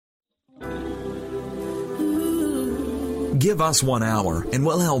Give us 1 hour and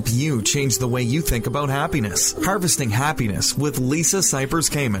we'll help you change the way you think about happiness. Harvesting Happiness with Lisa Cypers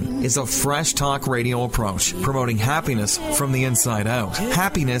Kamen is a fresh talk radio approach promoting happiness from the inside out.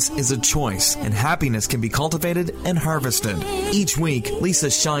 Happiness is a choice, and happiness can be cultivated and harvested. Each week,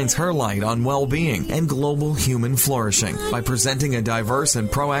 Lisa shines her light on well-being and global human flourishing by presenting a diverse and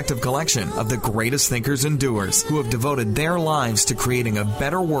proactive collection of the greatest thinkers and doers who have devoted their lives to creating a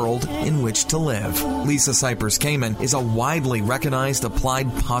better world in which to live. Lisa Cypers Kamen is a widely recognized applied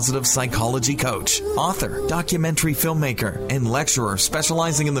positive psychology coach, author, documentary filmmaker, and lecturer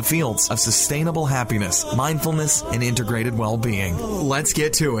specializing in the fields of sustainable happiness, mindfulness, and integrated well-being. Let's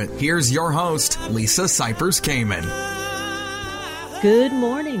get to it. Here's your host, Lisa Cypers Kamen. Good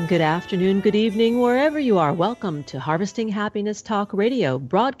morning, good afternoon, good evening, wherever you are. Welcome to Harvesting Happiness Talk Radio,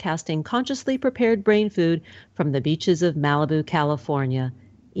 broadcasting consciously prepared brain food from the beaches of Malibu, California.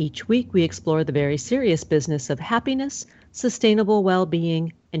 Each week, we explore the very serious business of happiness, sustainable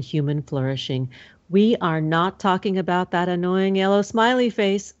well-being, and human flourishing. We are not talking about that annoying yellow smiley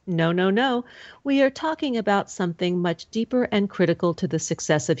face. No, no, no. We are talking about something much deeper and critical to the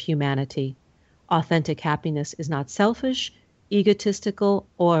success of humanity. Authentic happiness is not selfish, egotistical,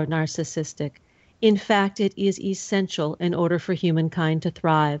 or narcissistic. In fact, it is essential in order for humankind to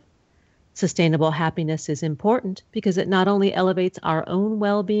thrive. Sustainable happiness is important because it not only elevates our own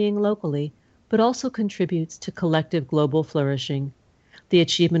well-being locally, but also contributes to collective global flourishing. The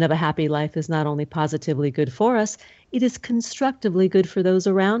achievement of a happy life is not only positively good for us, it is constructively good for those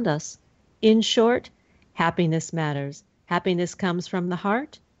around us. In short, happiness matters. Happiness comes from the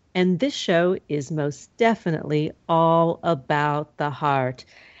heart, and this show is most definitely all about the heart.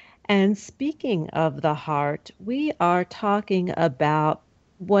 And speaking of the heart, we are talking about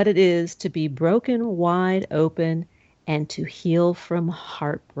what it is to be broken wide open and to heal from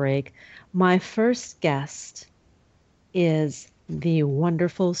heartbreak. My first guest is the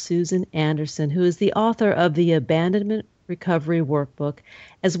wonderful Susan Anderson, who is the author of the Abandonment Recovery Workbook,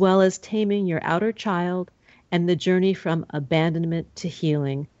 as well as Taming Your Outer Child and the Journey from Abandonment to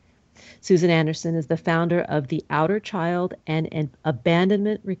Healing. Susan Anderson is the founder of the Outer Child and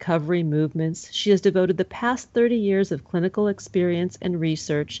Abandonment Recovery Movements. She has devoted the past 30 years of clinical experience and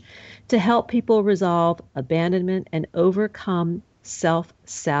research to help people resolve abandonment and overcome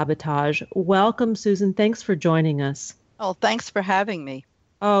self-sabotage. Welcome, Susan. Thanks for joining us. Oh, thanks for having me.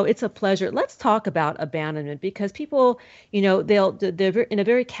 Oh, it's a pleasure. Let's talk about abandonment because people, they're in a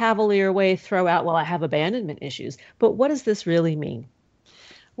very cavalier way throw out, well, I have abandonment issues. But what does this really mean?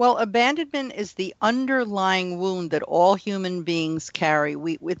 Well, abandonment is the underlying wound that all human beings carry.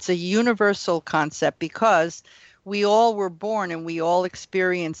 It's a universal concept because we all were born and we all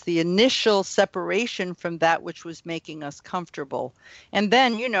experienced the initial separation from that which was making us comfortable. And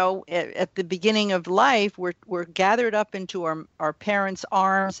then, at the beginning of life, we're gathered up into our parents'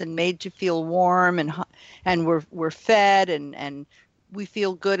 arms and made to feel warm, and we're fed and we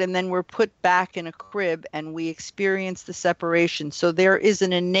feel good, and then we're put back in a crib and we experience the separation. So there is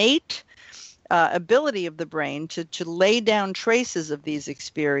an innate ability of the brain to lay down traces of these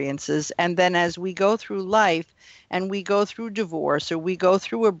experiences. And then as we go through life and we go through divorce, or we go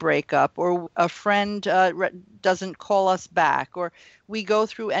through a breakup, or a friend doesn't call us back, or we go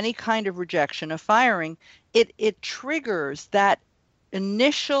through any kind of rejection, a firing, it triggers that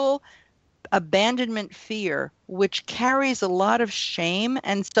initial abandonment fear, which carries a lot of shame.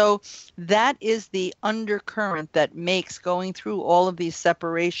 And so that is the undercurrent that makes going through all of these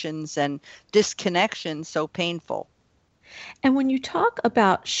separations and disconnections so painful. And when you talk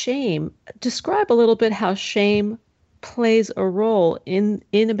about shame, describe a little bit how shame plays a role in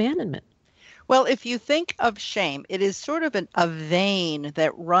abandonment. Well, if you think of shame, it is sort of a vein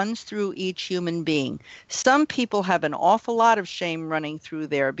that runs through each human being. Some people have an awful lot of shame running through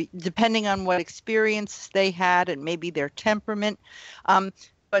there, depending on what experience they had and maybe their temperament.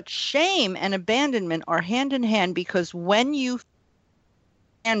 But shame and abandonment are hand in hand, because when you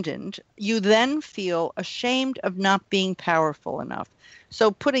abandoned, you then feel ashamed of not being powerful enough. So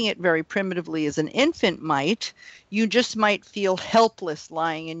putting it very primitively, as an infant might, you just might feel helpless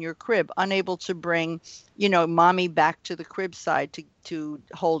lying in your crib, unable to bring, mommy back to the crib side to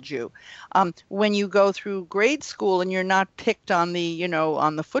hold you. When you go through grade school and you're not picked on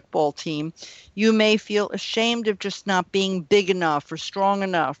the football team, you may feel ashamed of just not being big enough or strong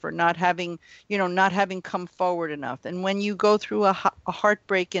enough, or not having come forward enough. And when you go through a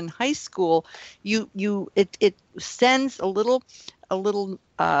heartbreak in high school, it sends a little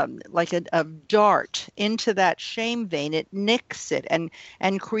like a dart into that shame vein. It nicks it and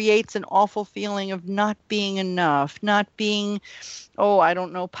creates an awful feeling of not being enough, not being, oh, I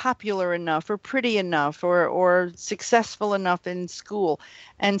don't know, popular enough or pretty enough or successful enough in school.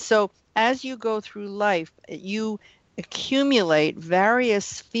 And so as you go through life, you accumulate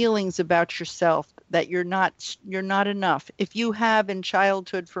various feelings about yourself that you're not enough. If you have in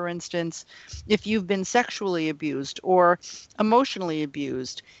childhood, for instance, if you've been sexually abused or emotionally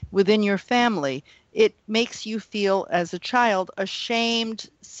abused within your family, it makes you feel as a child ashamed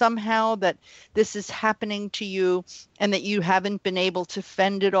somehow that this is happening to you and that you haven't been able to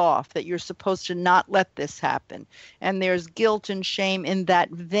fend it off, that you're supposed to not let this happen. And there's guilt and shame in that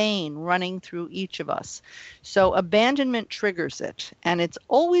vein running through each of us. So abandonment triggers it, and it's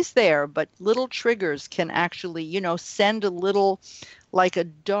always there, but little triggers can actually, send a little, like a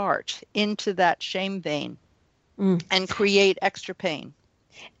dart into that shame vein and create extra pain.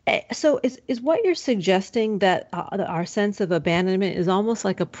 So is what you're suggesting that our sense of abandonment is almost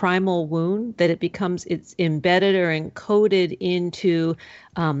like a primal wound, that it's embedded or encoded into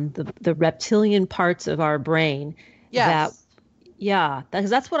the reptilian parts of our brain? Yes.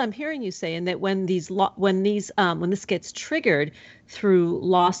 That's what I'm hearing you say, and that when this gets triggered through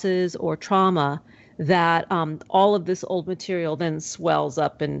losses or trauma, that all of this old material then swells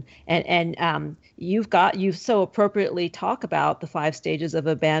up, and you so appropriately talk about the 5 stages of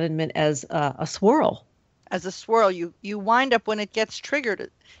abandonment as a swirl. As a swirl, you wind up, when it gets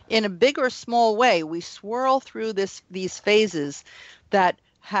triggered in a big or small way, we swirl through these phases that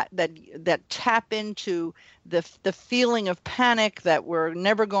tap into the feeling of panic, that we're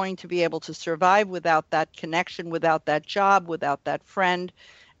never going to be able to survive without that connection, without that job, without that friend.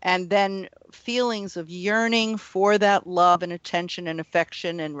 And then feelings of yearning for that love and attention and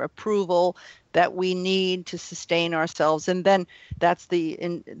affection and approval that we need to sustain ourselves. And then that's the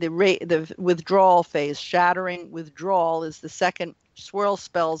withdrawal phase. Shattering withdrawal is the second. Swirl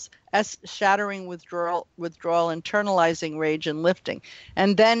spells shattering, withdrawal, internalizing, rage, and lifting.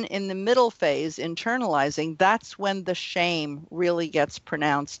 And then in the middle phase, internalizing, that's when the shame really gets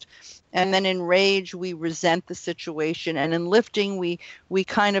pronounced. And then in rage, we resent the situation. And in lifting, we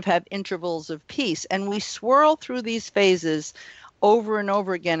kind of have intervals of peace. And we swirl through these phases over and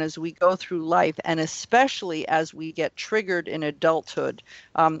over again as we go through life, and especially as we get triggered in adulthood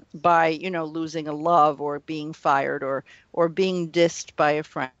by, losing a love or being fired or being dissed by a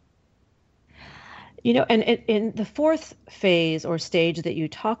friend. And in the 4th phase or stage that you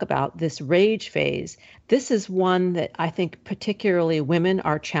talk about, this rage phase, this is one that I think particularly women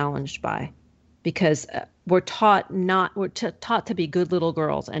are challenged by, because we're taught to be good little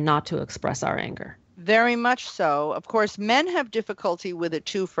girls and not to express our anger. Very much so. Of course, men have difficulty with it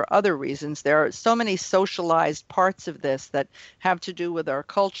too for other reasons. There are so many socialized parts of this that have to do with our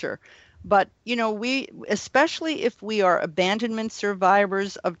culture. But, we, especially if we are abandonment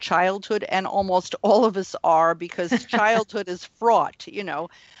survivors of childhood, and almost all of us are, because childhood is fraught,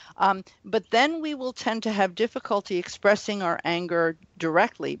 but then we will tend to have difficulty expressing our anger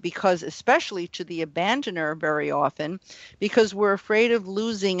directly, because especially to the abandoner very often, because we're afraid of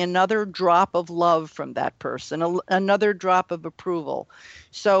losing another drop of love from that person, another drop of approval.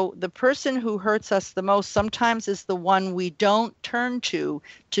 So the person who hurts us the most sometimes is the one we don't turn to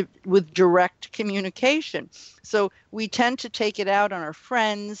with direct communication. So we tend to take it out on our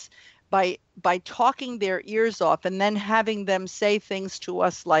friends by talking their ears off, and then having them say things to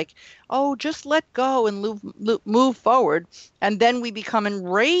us like, oh, just let go and move forward. And then we become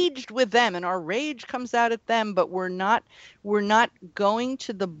enraged with them, and our rage comes out at them, but we're not going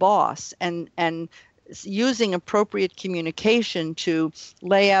to the boss and using appropriate communication to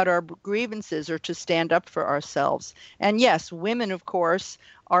lay out our grievances or to stand up for ourselves. And yes, women, of course,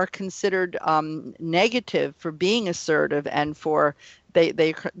 are considered negative for being assertive, and for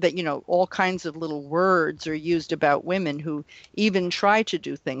they all kinds of little words are used about women who even try to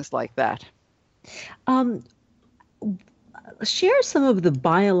do things like that. Share some of the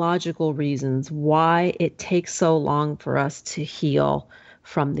biological reasons why it takes so long for us to heal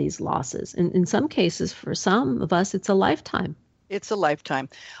from these losses. In some cases, for some of us, it's a lifetime. It's a lifetime.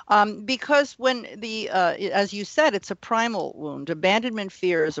 Because when as you said, it's a primal wound. Abandonment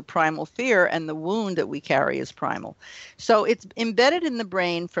fear is a primal fear, and the wound that we carry is primal. So it's embedded in the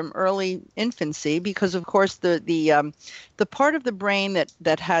brain from early infancy, because of course the part of the brain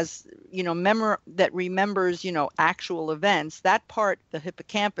that has, that remembers, actual events, that part, the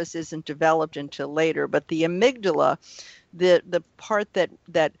hippocampus, isn't developed until later, but the amygdala, the part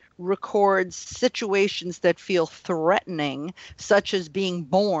that records situations that feel threatening, such as being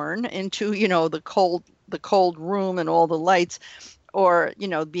born into, the cold the cold room and all the lights, or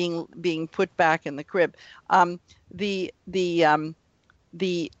being put back in the crib.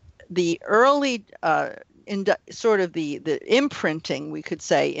 The early sort of the imprinting, we could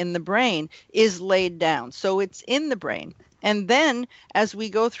say, in the brain is laid down. So it's in the brain. And then as we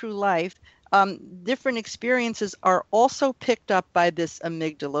go through life, different experiences are also picked up by this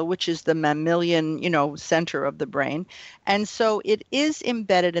amygdala, which is the mammalian, center of the brain. And so it is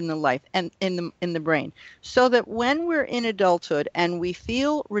embedded in the life and in the brain. So that when we're in adulthood and we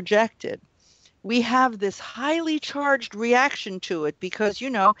feel rejected, we have this highly charged reaction to it because,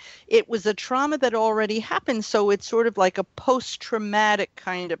 it was a trauma that already happened. So it's sort of like a post-traumatic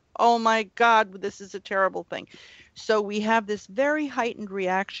kind of, oh my God, this is a terrible thing. So we have this very heightened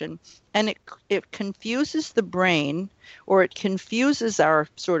reaction, and it confuses the brain, or it confuses our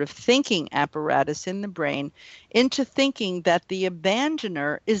sort of thinking apparatus in the brain into thinking that the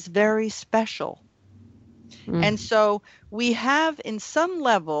abandoner is very special. And so we have, in some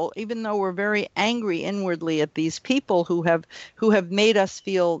level, even though we're very angry inwardly at these people who have made us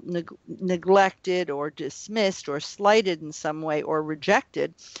feel neglected or dismissed or slighted in some way or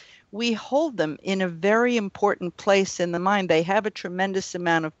rejected, we hold them in a very important place in the mind. They have a tremendous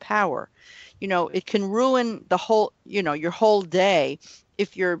amount of power. It can ruin the whole, your whole day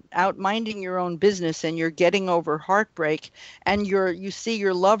if you're out minding your own business and you're getting over heartbreak and you see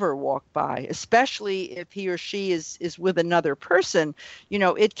your lover walk by, especially if he or she is with another person.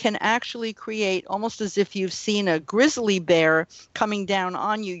 It can actually create, almost as if you've seen a grizzly bear coming down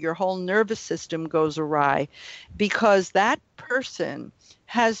on you, your whole nervous system goes awry because that person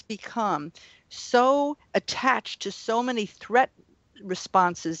has become so attached to so many threat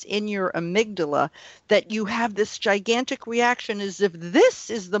responses in your amygdala that you have this gigantic reaction as if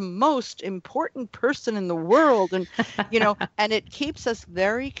this is the most important person in the world. And, and it keeps us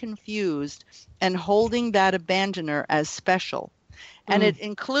very confused and holding that abandoner as special. And it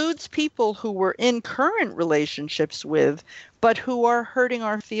includes people who we're in current relationships with, but who are hurting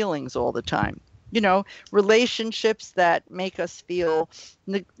our feelings all the time. Relationships that make us feel,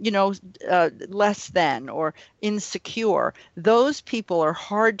 less than or insecure. Those people are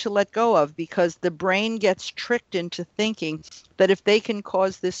hard to let go of because the brain gets tricked into thinking that if they can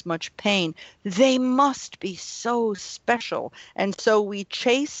cause this much pain, they must be so special. And so we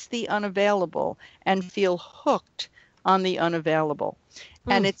chase the unavailable and feel hooked on the unavailable.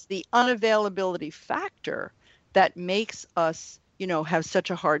 And it's the unavailability factor that makes us have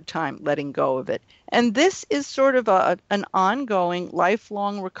such a hard time letting go of it. And this is sort of an ongoing,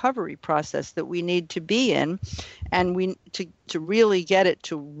 lifelong recovery process that we need to be in. And we to really get it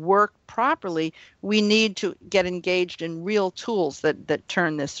to work properly, we need to get engaged in real tools that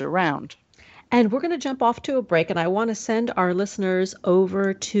turn this around. And we're going to jump off to a break, and I want to send our listeners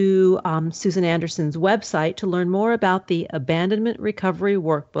over to Susan Anderson's website to learn more about the Abandonment Recovery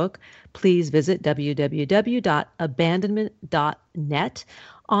Workbook. Please visit www.abandonment.net.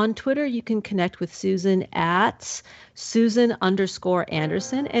 On Twitter, you can connect with Susan at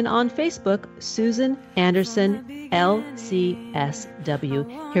Susan_Anderson, and on Facebook, Susan Anderson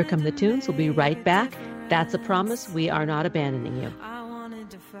LCSW. Here come the tunes. We'll be right back. That's a promise. We are not abandoning you.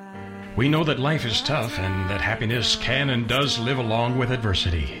 We know that life is tough and that happiness can and does live along with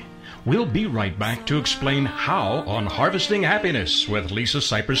adversity. We'll be right back to explain how on Harvesting Happiness with Lisa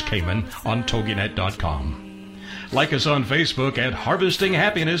Cypers Kamen on TogiNet.com. Like us on Facebook at Harvesting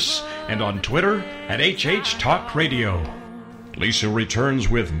Happiness and on Twitter at HH Talk Radio. Lisa returns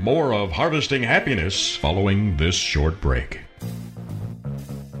with more of Harvesting Happiness following this short break.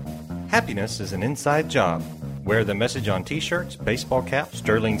 Happiness is an inside job. Wear the message on t-shirts, baseball caps,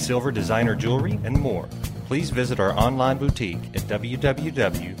 sterling silver designer jewelry, and more. Please visit our online boutique at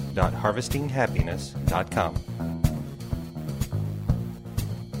www.harvestinghappiness.com.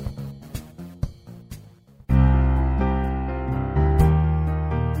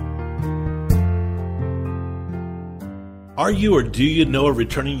 Are you or do you know a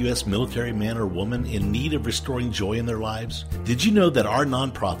returning U.S. military man or woman in need of restoring joy in their lives? Did you know that our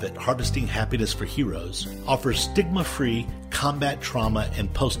nonprofit, Harvesting Happiness for Heroes, offers stigma-free combat trauma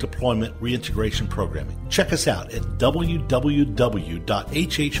and post-deployment reintegration programming? Check us out at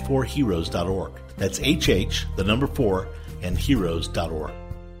www.hh4heroes.org. That's HH, the number 4, and heroes.org.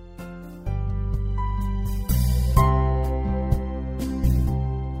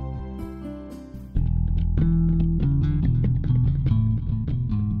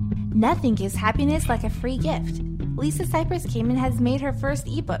 Nothing gives happiness like a free gift. Lisa Cypers Kamen has made her first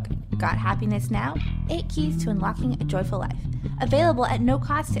ebook, Got Happiness Now? 8 Keys to Unlocking a Joyful Life, available at no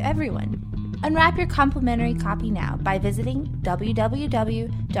cost to everyone. Unwrap your complimentary copy now by visiting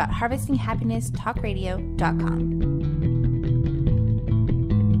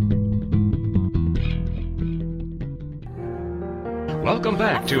Welcome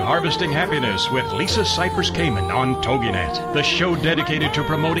back to Harvesting Happiness with Lisa Cypers Kamen on TogiNet, the show dedicated to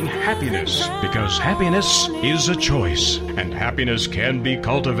promoting happiness, because happiness is a choice, and happiness can be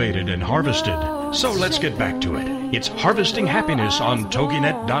cultivated and harvested. So let's get back to it. It's Harvesting Happiness on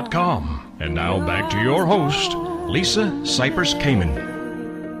TogiNet.com. And now back to your host, Lisa Cypers Kamen.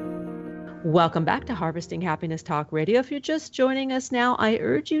 Welcome back to Harvesting Happiness Talk Radio. If you're just joining us now, I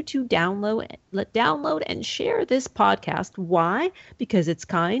urge you to download and share this podcast. Why? Because it's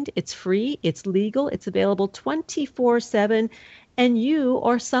kind, it's free, it's legal, it's available 24/7, and you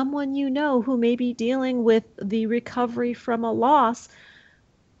or someone you know who may be dealing with the recovery from a loss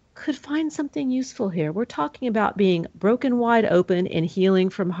could find something useful here. We're talking about being broken wide open and healing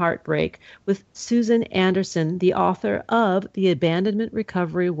from heartbreak with Susan Anderson, the author of the Abandonment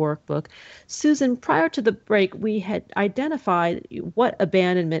Recovery Workbook. Susan, prior to the break, we had identified what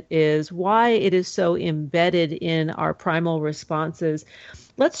abandonment is, why it is so embedded in our primal responses.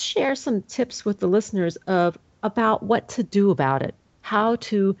 Let's share some tips with the listeners about what to do about it, how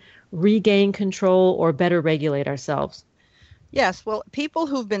to regain control or better regulate ourselves. Yes, well, people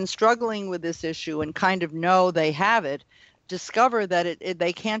who've been struggling with this issue and kind of know they have it discover that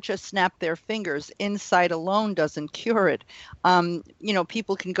they can't just snap their fingers. Insight alone doesn't cure it.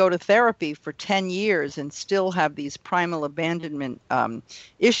 People can go to therapy for 10 years and still have these primal abandonment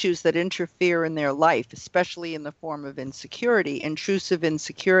issues that interfere in their life, especially in the form of insecurity, intrusive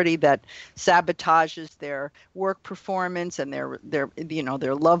insecurity that sabotages their work performance and their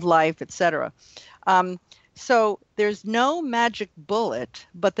love life, etc. So there's no magic bullet,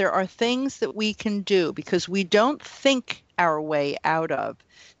 but there are things that we can do because we don't think our way out of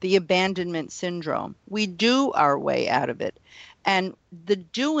the abandonment syndrome. We do our way out of it. And the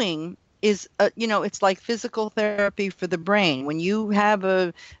doing is, it's like physical therapy for the brain. When you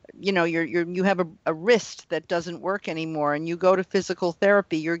have you have a wrist that doesn't work anymore and you go to physical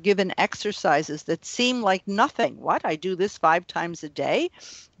therapy, you're given exercises that seem like nothing. What? I do this 5 times a day?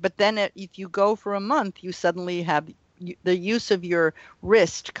 But then if you go for a month, you suddenly have the use of your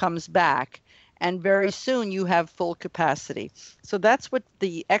wrist comes back. And very soon you have full capacity. So that's what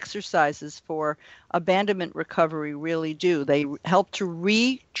the exercises for abandonment recovery really do. They help to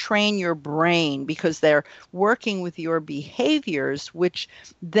retrain your brain because they're working with your behaviors, which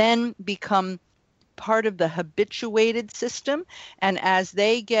then become part of the habituated system. And as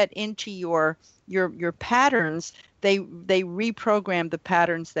they get into your patterns, they reprogram the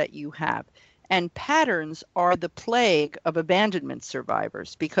patterns that you have. And patterns are the plague of abandonment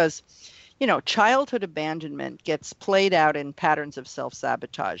survivors because childhood abandonment gets played out in patterns of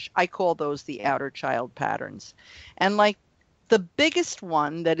self-sabotage. I call those the outer child patterns. And like the biggest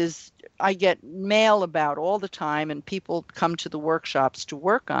one that is, I get mail about all the time and people come to the workshops to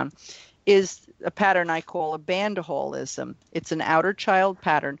work on, is a pattern I call abandaholism. It's an outer child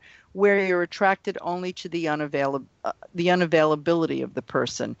pattern where you're attracted only to the unavailability of the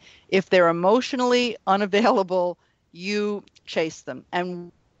person. If they're emotionally unavailable, you chase them.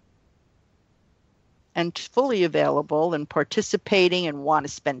 And fully available and participating and want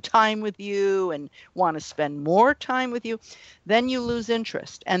to spend time with you and want to spend more time with you, then you lose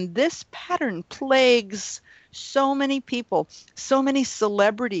interest. And this pattern plagues so many people, so many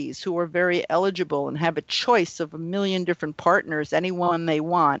celebrities who are very eligible and have a choice of 1 million different partners, anyone they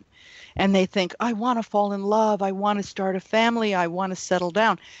want. And they think, I want to fall in love. I want to start a family. I want to settle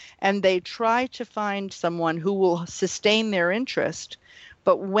down. And they try to find someone who will sustain their interest.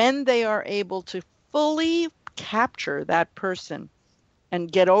 But when they are able to fully capture that person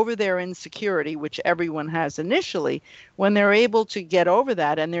and get over their insecurity, which everyone has initially, when they're able to get over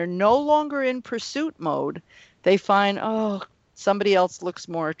that and they're no longer in pursuit mode, they find, somebody else looks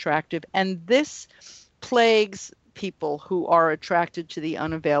more attractive. And this plagues people who are attracted to the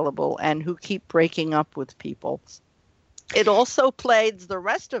unavailable and who keep breaking up with people. It also plagues the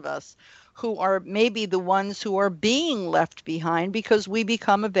rest of us who are maybe the ones who are being left behind because we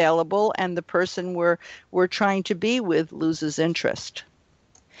become available and the person we're trying to be with loses interest.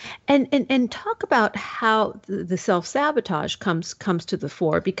 And talk about how the self-sabotage comes to the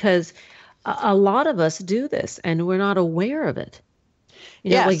fore, because a lot of us do this and we're not aware of it.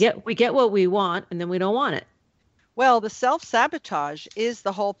 Yes. We get what we want and then we don't want it. Well, the self-sabotage is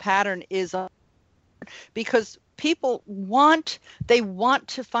the whole pattern is because people want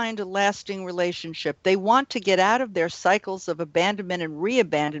to find a lasting relationship. They want to get out of their cycles of abandonment and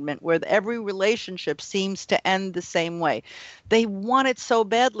re-abandonment where every relationship seems to end the same way. They want it so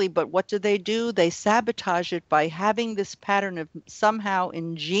badly, but what do? They sabotage it by having this pattern of somehow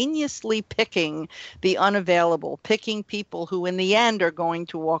ingeniously picking the unavailable, picking people who in the end are going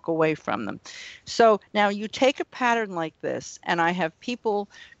to walk away from them. So now you take a pattern like this, and I have people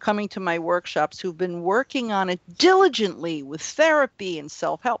coming to my workshops who've been working on it diligently with therapy and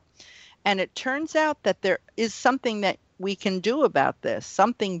self-help. And it turns out that there is something that we can do about this,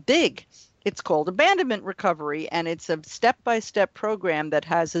 something big. It's called abandonment recovery, and it's a step-by-step program that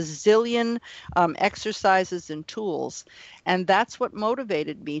has a zillion exercises and tools. And that's what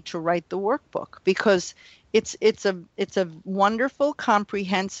motivated me to write the workbook, because it's a wonderful,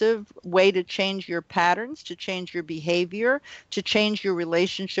 comprehensive way to change your patterns, to change your behavior, to change your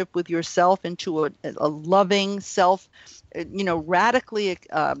relationship with yourself into a loving self, radically,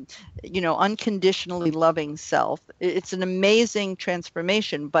 unconditionally loving self. It's an amazing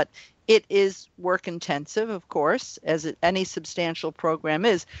transformation, but it is work intensive, of course, as any substantial program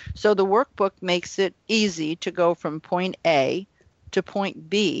is. So the workbook makes it easy to go from point A to point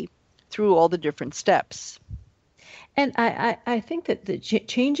B through all the different steps. And I think that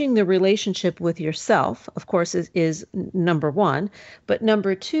changing the relationship with yourself, of course, is number one. But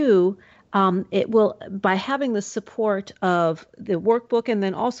number two, it will, by having the support of the workbook, and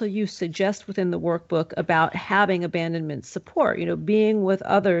then also you suggest within the workbook about having abandonment support, being with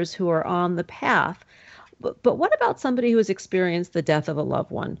others who are on the path. But what about somebody who has experienced the death of a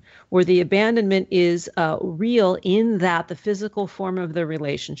loved one, where the abandonment is real in that the physical form of the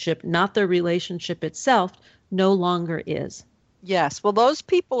relationship, not the relationship itself, no longer is? Yes. Well, those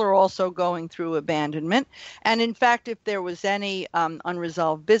people are also going through abandonment. And in fact, if there was any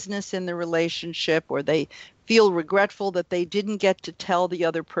unresolved business in the relationship, or they feel regretful that they didn't get to tell the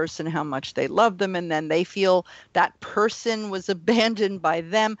other person how much they love them, and then they feel that person was abandoned by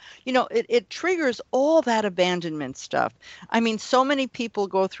them, it triggers all that abandonment stuff. I mean, so many people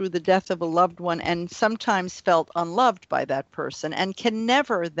go through the death of a loved one and sometimes felt unloved by that person, and can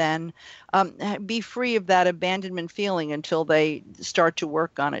never then be free of that abandonment feeling until they start to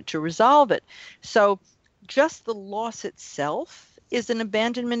work on it to resolve it. So just the loss itself is an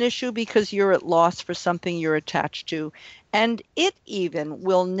abandonment issue, because you're at loss for something you're attached to. And it even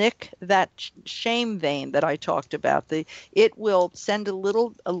will nick that shame vein that I talked about. It will send a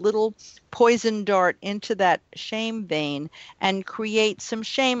little poison dart into that shame vein and create some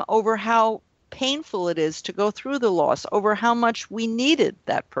shame over how painful it is to go through the loss, over how much we needed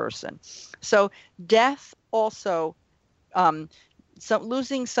that person. So death also, so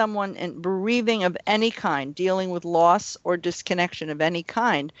losing someone and bereaving of any kind, dealing with loss or disconnection of any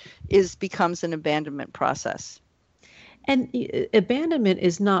kind, becomes an abandonment process. And abandonment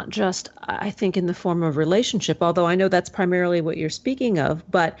is not just, I think, in the form of relationship, although I know that's primarily what you're speaking of,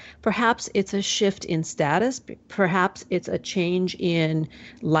 but perhaps it's a shift in status, perhaps it's a change in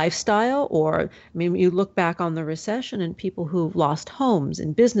lifestyle, or, you look back on the recession and people who've lost homes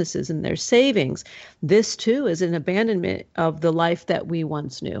and businesses and their savings. This too is an abandonment of the life that we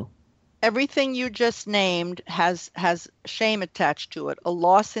once knew. Everything you just named has shame attached to it. A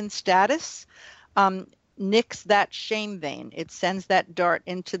loss in status nicks that shame vein. It sends that dart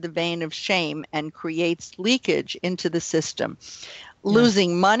into the vein of shame and creates leakage into the system. Yeah.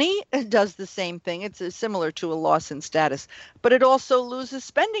 Losing money does the same thing. It's similar to a loss in status, but it also loses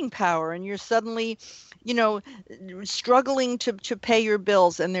spending power, and you're suddenly, struggling to pay your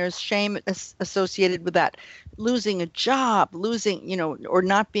bills, and there's shame associated with that. Losing a job, or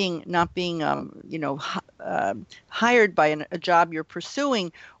not being hired by a job you're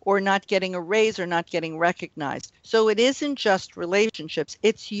pursuing, or not getting a raise, or not getting recognized. So it isn't just relationships.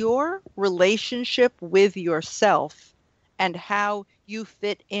 It's your relationship with yourself and how you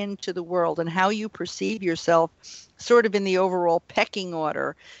fit into the world and how you perceive yourself sort of in the overall pecking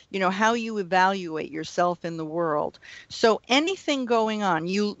order, how you evaluate yourself in the world. So anything going on,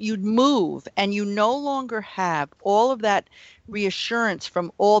 you'd move, and you no longer have all of that reassurance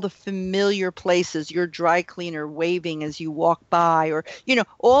from all the familiar places, your dry cleaner waving as you walk by, or,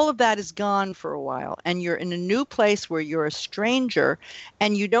 all of that is gone for a while, and you're in a new place where you're a stranger,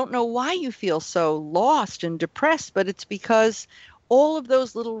 and you don't know why you feel so lost and depressed, but it's because all of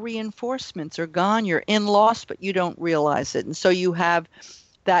those little reinforcements are gone. You're in loss, but you don't realize it. And so you have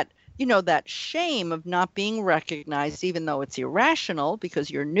that, that shame of not being recognized, even though it's irrational because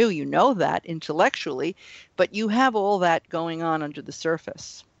you're new, that intellectually, but you have all that going on under the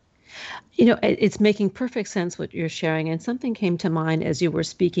surface. It's making perfect sense what you're sharing. And something came to mind as you were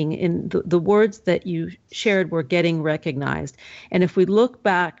speaking. In the words that you shared were getting recognized. And if we look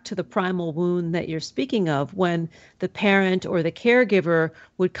back to the primal wound that you're speaking of, when the parent or the caregiver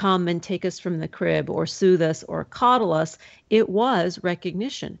would come and take us from the crib or soothe us or coddle us, it was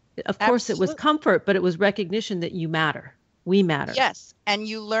recognition. Of course, It was comfort, but it was recognition that you matter. We matter. Yes. And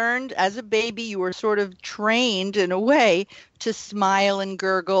you learned as a baby, you were sort of trained in a way to smile and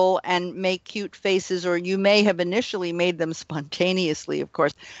gurgle and make cute faces, or you may have initially made them spontaneously, of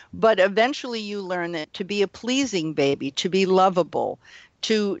course. But eventually you learn that to be a pleasing baby, to be lovable,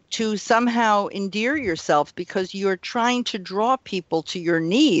 to somehow endear yourself, because you're trying to draw people to your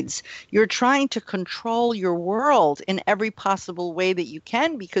needs. You're trying to control your world in every possible way that you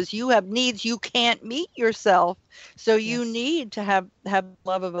can, because you have needs you can't meet yourself. So you need to have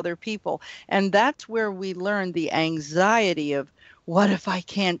love of other people. And that's where we learn the anxiety of, what if I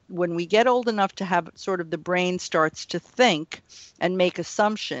can't, when we get old enough to have sort of the brain starts to think and make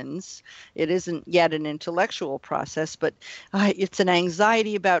assumptions. It isn't yet an intellectual process, but it's an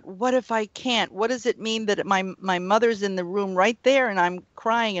anxiety about, what if I can't? What does it mean that my mother's in the room right there and I'm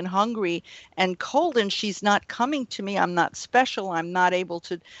crying and hungry and cold and she's not coming to me? I'm not special. I'm not able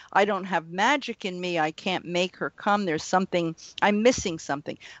to, I don't have magic in me. I can't make her come. There's something, I'm missing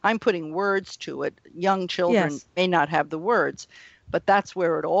something. I'm putting words to it. Young children may not have the words. But that's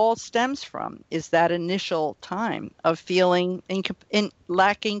where it all stems from, is that initial time of feeling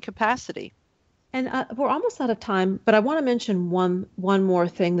lacking capacity. And we're almost out of time, but I want to mention one more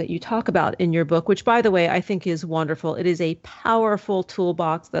thing that you talk about in your book, which, by the way, I think is wonderful. It is a powerful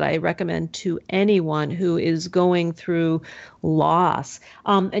toolbox that I recommend to anyone who is going through loss.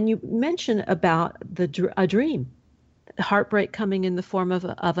 And you mention about a dream, heartbreak coming in the form of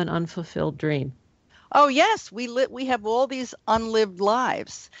an unfulfilled dream. Oh, yes, we have all these unlived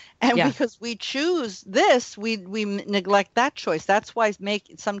lives. And because we choose this, we neglect that choice. That's why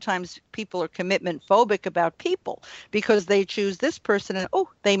sometimes people are commitment phobic about people, because they choose this person and,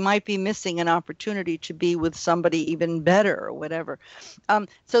 they might be missing an opportunity to be with somebody even better or whatever.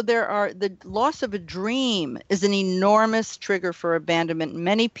 So the loss of a dream is an enormous trigger for abandonment.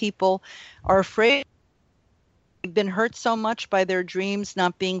 Many people are afraid. They've been hurt so much by their dreams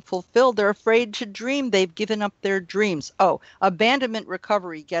not being fulfilled. They're afraid to dream. They've given up their dreams. Abandonment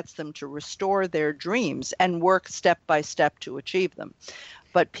recovery gets them to restore their dreams and work step by step to achieve them.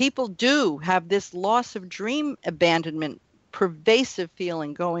 But people do have this loss of dream abandonment, pervasive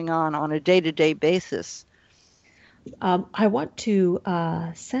feeling going on a day-to-day basis. I want to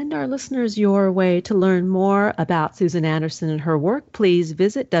send our listeners your way to learn more about Susan Anderson and her work. Please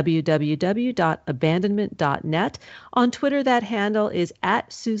visit www.abandonment.net. On Twitter, that handle is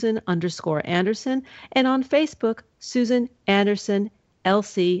 @Susan_Anderson. And on Facebook, Susan Anderson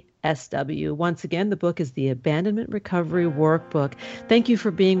LCSW. Once again, the book is the Abandonment Recovery Workbook. Thank you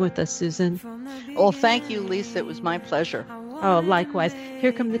for being with us, Susan. Well, thank you, Lisa. It was my pleasure. Oh, likewise.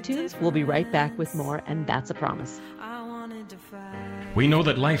 Here come the tunes. We'll be right back with more, and that's a promise. We know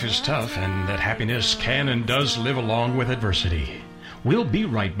that life is tough and that happiness can and does live along with adversity. We'll be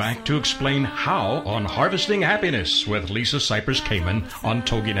right back to explain how on Harvesting Happiness with Lisa Cypers Kamen on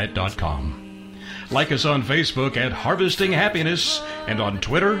TogiNet.com. Like us on Facebook at Harvesting Happiness and on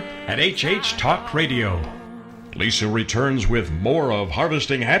Twitter at HH Talk Radio. Lisa returns with more of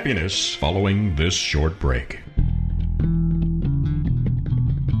Harvesting Happiness following this short break.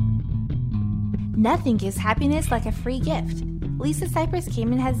 Nothing gives happiness like a free gift. Lisa Cypers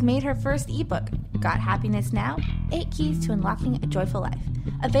Kamen has made her first ebook, Got Happiness Now? 8 Keys to Unlocking a Joyful Life,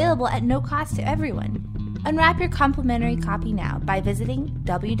 available at no cost to everyone. Unwrap your complimentary copy now by visiting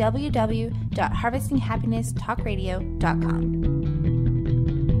www.harvestinghappinesstalkradio.com.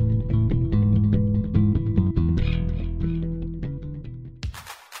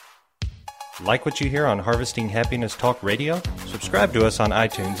 Like what you hear on Harvesting Happiness Talk Radio? Subscribe to us on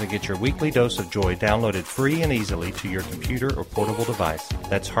iTunes and get your weekly dose of joy downloaded free and easily to your computer or portable device.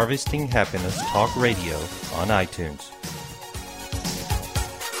 That's Harvesting Happiness Talk Radio on iTunes.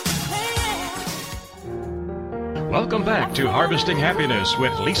 Welcome back to Harvesting Happiness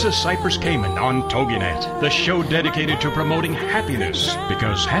with Lisa Cypers Kamen on TogiNet, the show dedicated to promoting happiness,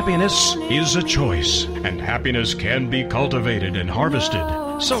 because happiness is a choice, and happiness can be cultivated and harvested.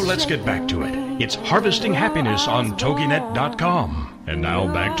 So let's get back to it. It's Harvesting Happiness on TogiNet.com. And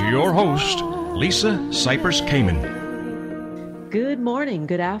now back to your host, Lisa Cypers Kamen. Good morning,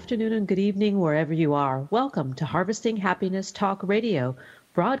 good afternoon, and good evening, wherever you are. Welcome to Harvesting Happiness Talk Radio,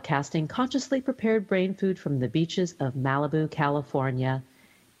 broadcasting consciously prepared brain food from the beaches of Malibu, California.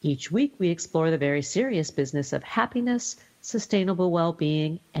 Each week, we explore the very serious business of happiness, sustainable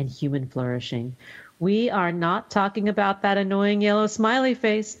well-being, and human flourishing. We are not talking about that annoying yellow smiley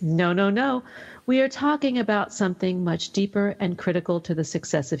face. No, no, no. We are talking about something much deeper and critical to the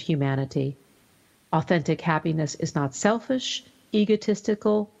success of humanity. Authentic happiness is not selfish,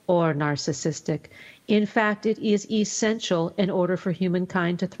 egotistical, or narcissistic. In fact, it is essential in order for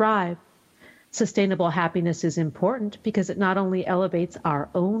humankind to thrive. Sustainable happiness is important because it not only elevates our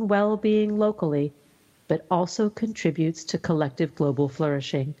own well-being locally, but also contributes to collective global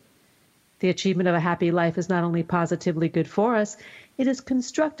flourishing. The achievement of a happy life is not only positively good for us, it is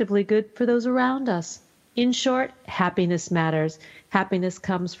constructively good for those around us. In short, happiness matters. Happiness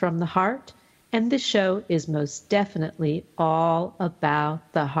comes from the heart, and this show is most definitely all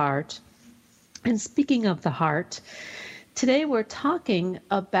about the heart. And speaking of the heart, today we're talking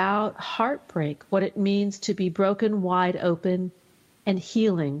about heartbreak, what it means to be broken wide open and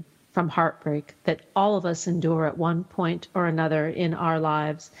healing from heartbreak that all of us endure at one point or another in our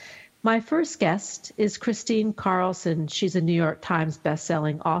lives. My first guest is Kristine Carlson. She's a New York Times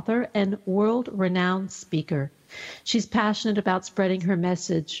bestselling author and world-renowned speaker. She's passionate about spreading her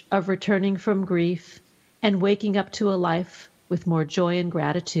message of returning from grief and waking up to a life with more joy and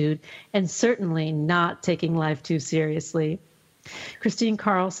gratitude, and certainly not taking life too seriously. Kristine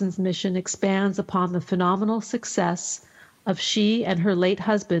Carlson's mission expands upon the phenomenal success of she and her late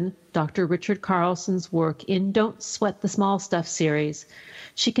husband, Dr. Richard Carlson's work in Don't Sweat the Small Stuff series.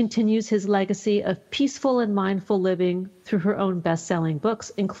 She continues his legacy of peaceful and mindful living through her own best-selling books,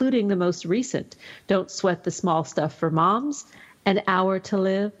 including the most recent, Don't Sweat the Small Stuff for Moms, An Hour to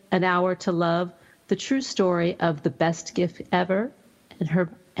Live, An Hour to Love, The True Story of the Best Gift Ever,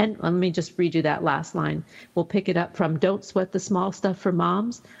 and let me just read you that last line. We'll pick it up from Don't Sweat the Small Stuff for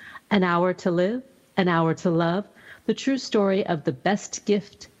Moms, An Hour to Live, An Hour to Love, The True Story of the Best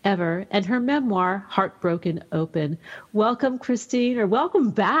Gift Ever, and her memoir, Heartbroken Open. Welcome, Kristine, or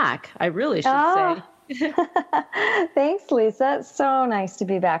welcome back, I really should say. Thanks, Lisa. It's so nice to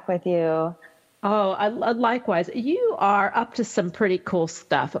be back with you. Oh, likewise. You are up to some pretty cool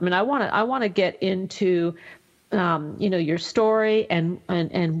stuff. I mean, I want to get into your story and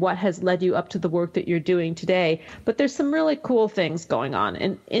what has led you up to the work that you're doing today. But there's some really cool things going on.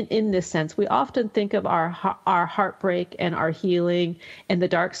 And in this sense, we often think of our heartbreak and our healing and the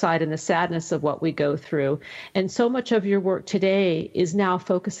dark side and the sadness of what we go through. And so much of your work today is now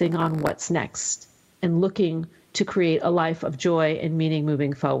focusing on what's next and looking to create a life of joy and meaning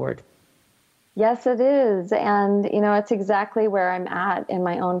moving forward. Yes, it is. And, it's exactly where I'm at in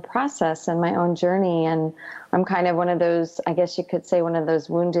my own process and my own journey. And I'm kind of one of those, I guess you could say, one of those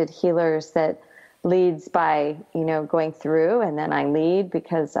wounded healers that leads by, going through, and then I lead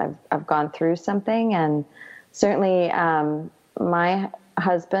because I've gone through something. And certainly my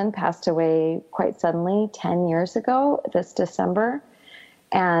husband passed away quite suddenly 10 years ago this December.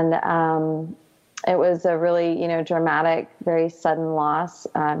 And it was a really, dramatic, very sudden loss.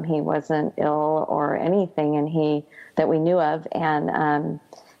 He wasn't ill or anything, that we knew of. And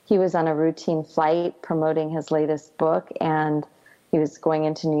he was on a routine flight promoting his latest book, and he was going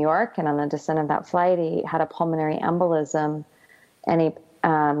into New York. And on the descent of that flight, he had a pulmonary embolism, and he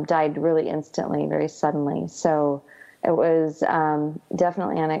died really instantly, very suddenly. So it was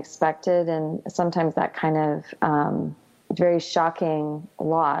definitely unexpected, and sometimes that kind of very shocking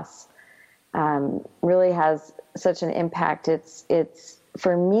loss really has such an impact. It's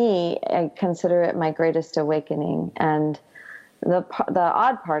for me, I consider it my greatest awakening. And the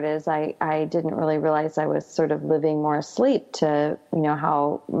odd part is I didn't really realize I was sort of living more asleep to,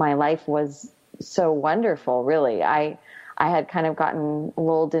 how my life was so wonderful, really. I had kind of gotten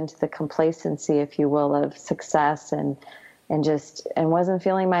lulled into the complacency, if you will, of success and wasn't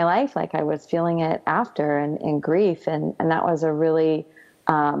feeling my life like I was feeling it after and grief. And that was a really,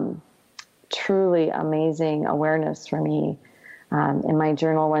 truly amazing awareness for me. In my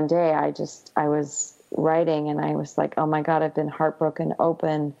journal one day, I was writing and I was like, oh my God, I've been heartbroken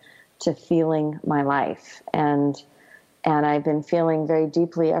open to feeling my life. And I've been feeling very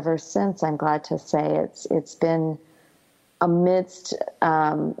deeply ever since. I'm glad to say it's been amidst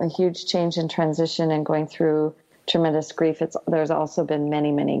a huge change and transition and going through tremendous grief. There's also been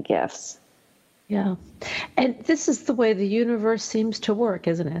many, many gifts. Yeah. And this is the way the universe seems to work,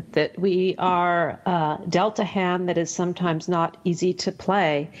 isn't it? That we are dealt a hand that is sometimes not easy to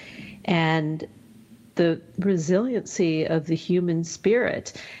play. And the resiliency of the human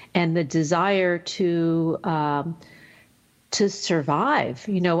spirit and the desire to survive.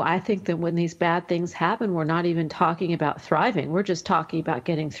 I think that when these bad things happen, we're not even talking about thriving. We're just talking about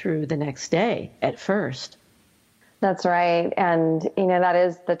getting through the next day at first. That's right. And, that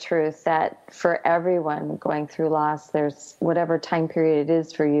is the truth, that for everyone going through loss, there's whatever time period it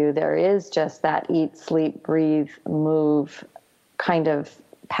is for you, there is just that eat, sleep, breathe, move kind of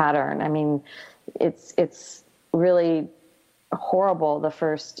pattern. I mean, it's really horrible. The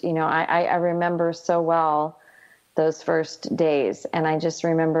first, I remember so well those first days. And I just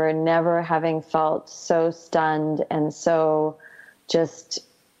remember never having felt so stunned and so just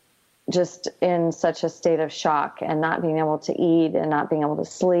in such a state of shock, and not being able to eat and not being able to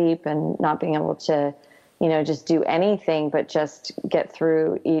sleep and not being able to, just do anything but just get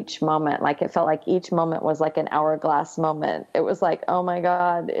through each moment. Like it felt like each moment was like an hourglass moment. It was like, oh my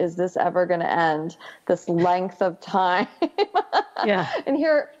God, is this ever going to end? This length of time. Yeah. And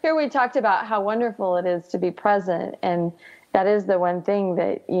here we talked about how wonderful it is to be present. And that is the one thing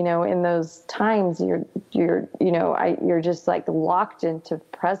that, in those times you're just like locked into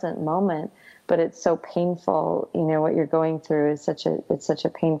present moment, but it's so painful. What you're going through is such a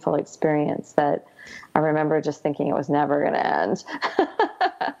painful experience that I remember just thinking it was never going to end.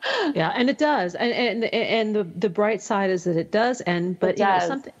 Yeah. And it does. And the bright side is that it does end, but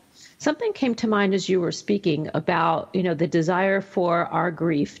something came to mind as you were speaking about, the desire for our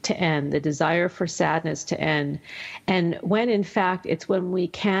grief to end, the desire for sadness to end. And when in fact, it's when we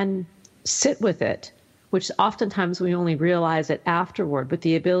can sit with it, which oftentimes we only realize it afterward, but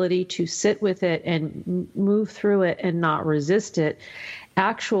the ability to sit with it and move through it and not resist it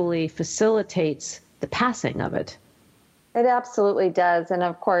actually facilitates the passing of it. It absolutely does. And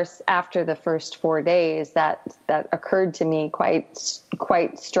of course, after the first 4 days, that occurred to me quite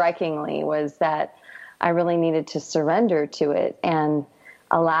strikingly, was that I really needed to surrender to it and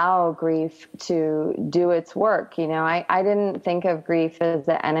allow grief to do its work. I didn't think of grief as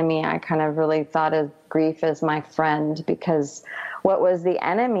the enemy. I kind of really thought of grief as my friend, because what was the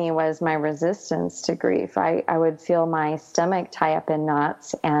enemy was my resistance to grief. I would feel my stomach tie up in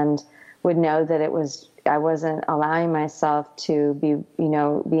knots and would know that I wasn't allowing myself to be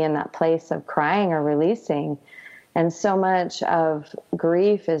in that place of crying or releasing. And so much of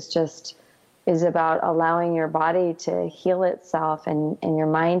grief is about allowing your body to heal itself and your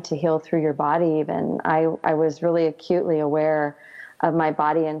mind to heal through your body even. I was really acutely aware of my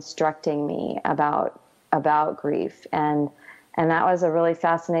body instructing me about grief. And that was a really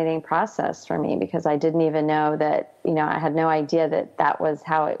fascinating process for me, because I didn't even know that, I had no idea that was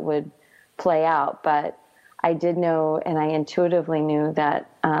how it would play out. But I did know, and I intuitively knew that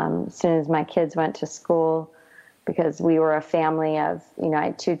as soon as my kids went to school, because we were a family of, I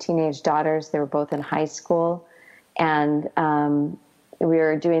had 2 teenage daughters. They were both in high school. And we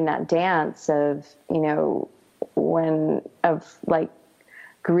were doing that dance of,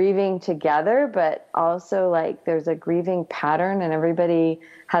 grieving together, but also like there's a grieving pattern and everybody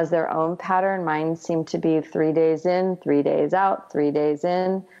has their own pattern. Mine seemed to be 3 days in, 3 days out, 3 days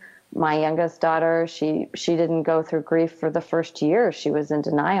in. My youngest daughter, she didn't go through grief for the first year. She was in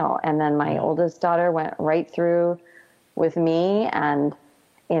denial. And then my oldest daughter went right through with me and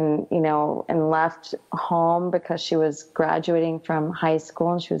left home because she was graduating from high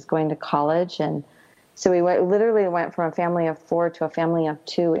school and she was going to college. And so we literally went from a family of 4 to a family of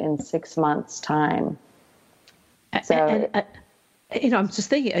 2 in 6 months' time. So, I'm just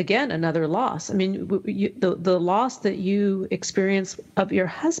thinking again, another loss. I mean, the loss that you experience of your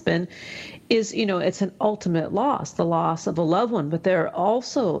husband is, it's an ultimate loss, the loss of a loved one. But there are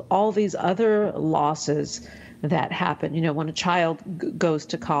also all these other losses that happen. When a child goes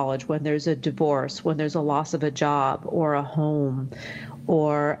to college, when there's a divorce, when there's a loss of a job or a home,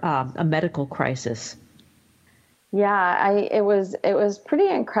 or a medical crisis. Yeah, it was pretty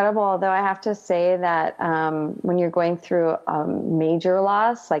incredible, although I have to say that when you're going through a major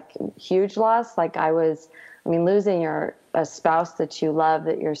loss, like huge loss, like losing a spouse that you love,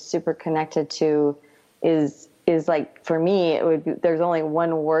 that you're super connected to is like, for me, there's only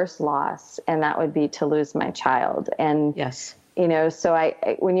one worse loss, and that would be to lose my child. And yes. So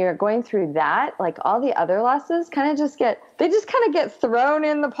when you're going through that, like all the other losses kind of get thrown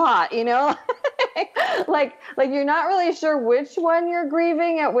in the pot, like you're not really sure which one you're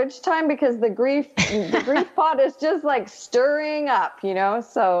grieving at which time, because the grief pot is just like stirring up,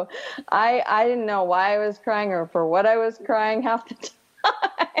 so I didn't know why I was crying or for what I was crying half the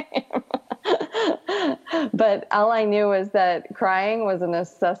time. But all I knew was that crying was a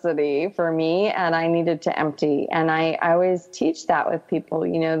necessity for me, and I needed to empty. And I always teach that with people,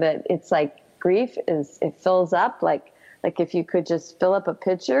 that it's like grief it fills up like if you could just fill up a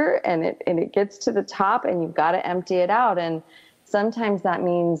pitcher and it gets to the top and you've got to empty it out. And sometimes that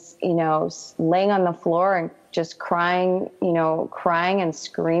means, laying on the floor and just crying and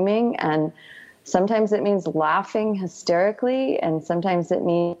screaming. And sometimes it means laughing hysterically, and sometimes it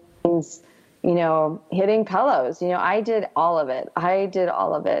means, hitting pillows. I did all of it.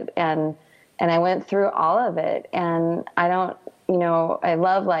 And I went through all of it. And I don't, I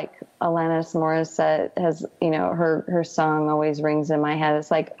love, like, Alanis Morissette has, her song always rings in my head.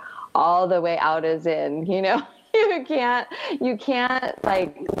 It's like, all the way out is in, You can't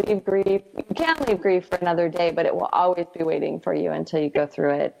like leave grief. You can't leave grief for another day, but it will always be waiting for you until you go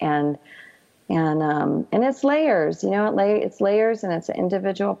through it. And it's layers, it's layers, and it's an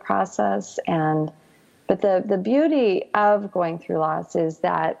individual process. But the beauty of going through loss is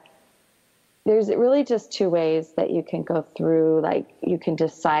that there's really just two ways that you can go through. Like, you can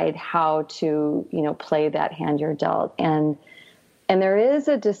decide how to, play that hand you're dealt. And there is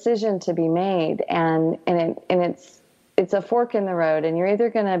a decision to be made, and it's a fork in the road, and you're either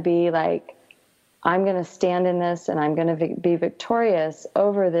going to be like, I'm going to stand in this and I'm going to be victorious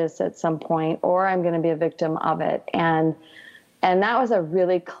over this at some point, or I'm going to be a victim of it. And that was a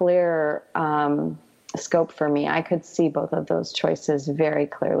really clear scope for me. I could see both of those choices very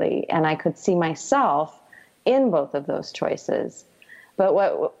clearly, and I could see myself in both of those choices. But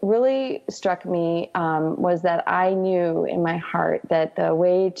what really struck me was that I knew in my heart that the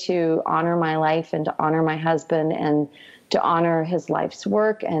way to honor my life and to honor my husband and to honor his life's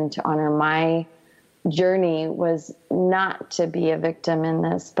work and to honor my journey was not to be a victim in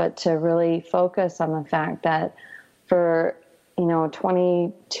this, but to really focus on the fact that for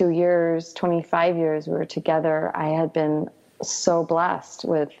 22 years, 25 years we were together, I had been so blessed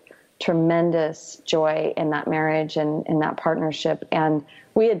with tremendous joy in that marriage and in that partnership. And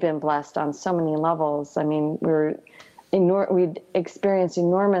we had been blessed on so many levels. I mean, we'd experienced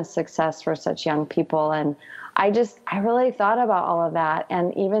enormous success for such young people. And I really thought about all of that.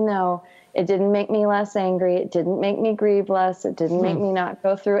 And even though it didn't make me less angry, it didn't make me grieve less, it didn't make me not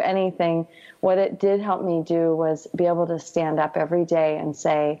go through anything, what it did help me do was be able to stand up every day and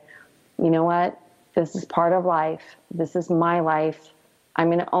say, you know what, this is part of life. This is my life. I'm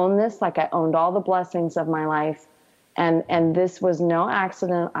going to own this like I owned all the blessings of my life. And this was no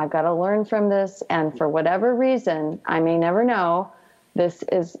accident. I've got to learn from this. And for whatever reason, I may never know, this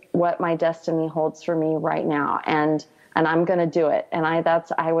is what my destiny holds for me right now. And I'm going to do it. And I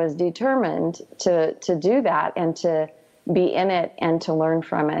was determined to do that and to be in it and to learn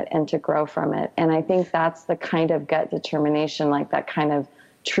from it and to grow from it. And I think that's the kind of gut determination, like that kind of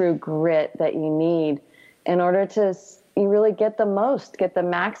true grit that you need in order to you really get the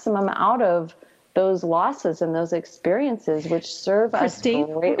maximum out of those losses and those experiences, which serve Kristine,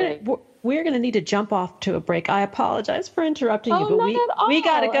 us greatly. We're going to need to jump off to a break. I apologize for interrupting you, but we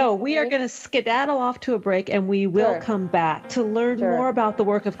got to go. We are going to skedaddle off to a break, and we will come back. To learn more about the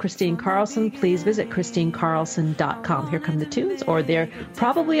work of Kristine Carlson, please visit KristineCarlson.com. Here come the tunes, or they're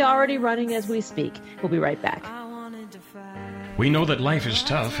probably already running as we speak. We'll be right back. We know that life is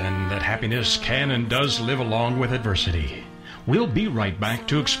tough and that happiness can and does live along with adversity. We'll be right back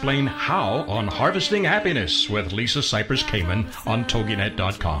to explain how on Harvesting Happiness with Lisa Cypers Kamen on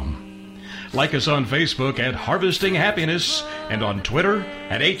TogiNet.com. Like us on Facebook at Harvesting Happiness and on Twitter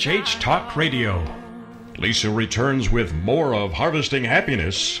at HH Talk Radio. Lisa returns with more of Harvesting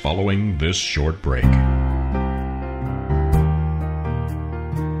Happiness following this short break.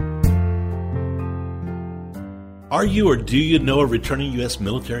 Are you or do you know a returning U.S.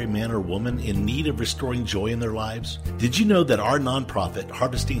 military man or woman in need of restoring joy in their lives? Did you know that our nonprofit,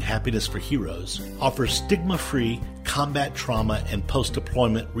 Harvesting Happiness for Heroes, offers stigma-free combat trauma and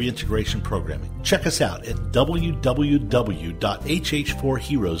post-deployment reintegration programming? Check us out at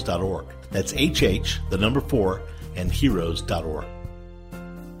www.hh4heroes.org. That's HH, the number 4, and heroes.org.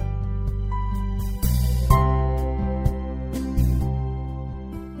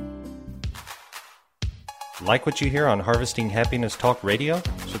 Like what you hear on Harvesting Happiness Talk Radio?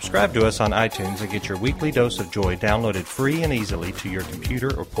 Subscribe to us on iTunes and get your weekly dose of joy downloaded free and easily to your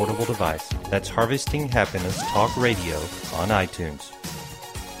computer or portable device. That's Harvesting Happiness Talk Radio on iTunes.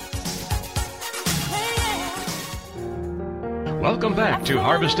 Welcome back to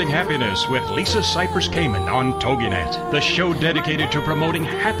Harvesting Happiness with Lisa Cypers Kamen on TogiNet, the show dedicated to promoting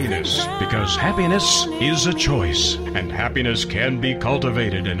happiness, because happiness is a choice, and happiness can be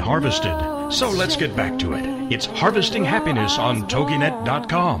cultivated and harvested. So let's get back to it. It's Harvesting Happiness on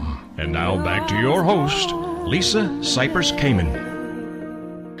TogiNet.com. And now back to your host, Lisa Cypers Kamen.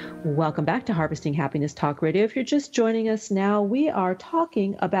 Welcome back to Harvesting Happiness Talk Radio. If you're just joining us now, we are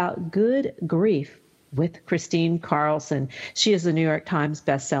talking about good grief with Kristine Carlson. She is a New York Times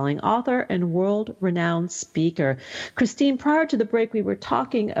bestselling author and world-renowned speaker. Kristine, prior to the break, we were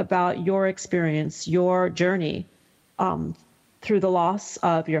talking about your experience, your journey through the loss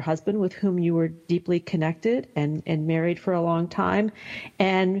of your husband, with whom you were deeply connected and married for a long time,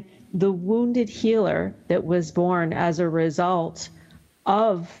 and the wounded healer that was born as a result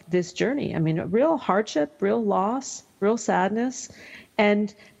of this journey. I mean, real hardship, real loss, real sadness,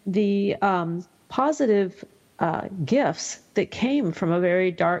 and the positive gifts that came from a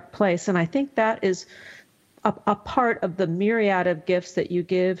very dark place. And I think that is a part of the myriad of gifts that you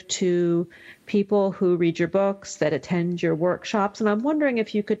give to people who read your books, that attend your workshops. And I'm wondering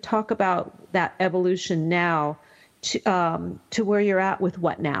if you could talk about that evolution now to where you're at with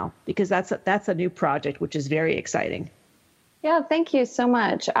What Now, because that's a new project, which is very exciting. Yeah, thank you so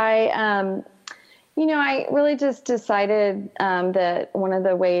much. I really just decided that one of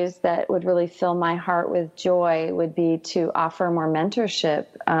the ways that would really fill my heart with joy would be to offer more mentorship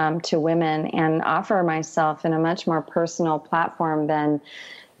to women, and offer myself in a much more personal platform than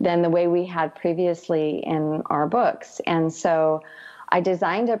the way we had previously in our books. And so I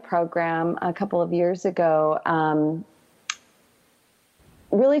designed a program a couple of years ago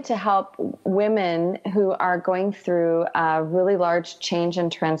really to help women who are going through a really large change and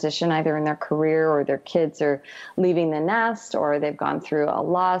transition, either in their career, or their kids are leaving the nest, or they've gone through a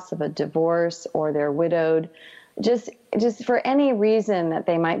loss of a divorce, or they're widowed, just for any reason that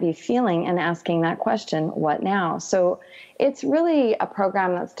they might be feeling, and asking that question, what now? So it's really a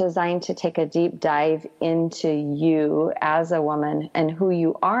program that's designed to take a deep dive into you as a woman and who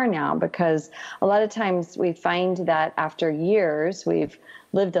you are now, because a lot of times we find that after years we've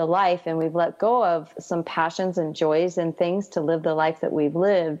lived a life and we've let go of some passions and joys and things to live the life that we've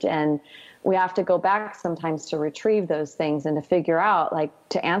lived. And we have to go back sometimes to retrieve those things and to figure out, like,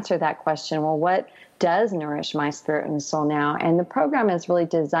 to answer that question, well, what does nourish my spirit and soul now? And the program is really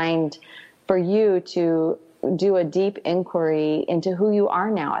designed for you to do a deep inquiry into who you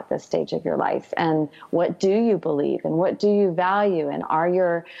are now at this stage of your life, and what do you believe, and what do you value, and are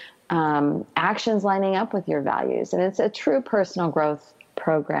your actions lining up with your values? And it's a true personal growth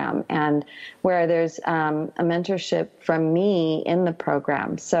program, and where there's a mentorship from me in the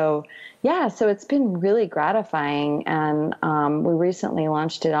program. So it's been really gratifying, and we recently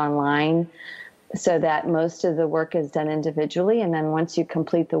launched it online so that most of the work is done individually, and then once you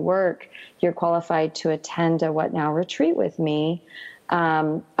complete the work, you're qualified to attend a What Now retreat with me,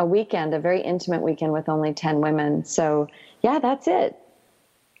 a weekend, a very intimate weekend with only 10 women. So that's it.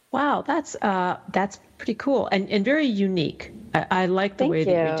 Wow, that's pretty cool and very unique. I like the way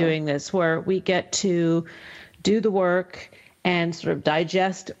that you're doing this, where we get to do the work and sort of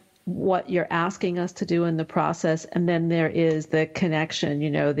digest what you're asking us to do in the process, and then there is the connection,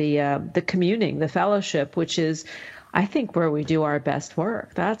 the communing, the fellowship, which is, I think, where we do our best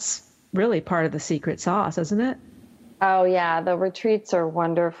work. That's really part of the secret sauce, isn't it? Oh, yeah. The retreats are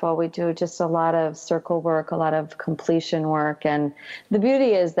wonderful. We do just a lot of circle work, a lot of completion work. And the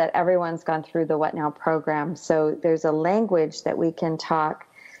beauty is that everyone's gone through the What Now program. So there's a language that we can talk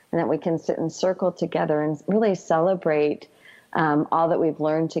and that we can sit and circle together and really celebrate all that we've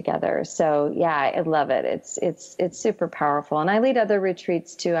learned together. So I love it. It's super powerful. And I lead other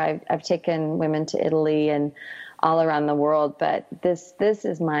retreats too. I've taken women to Italy and all around the world, but this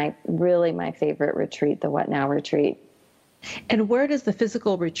is my favorite retreat, the What Now retreat. And where does the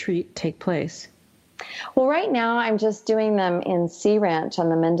physical retreat take place? Well, right now I'm just doing them in Sea Ranch on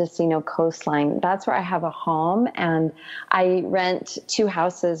the Mendocino coastline. That's where I have a home, and I rent 2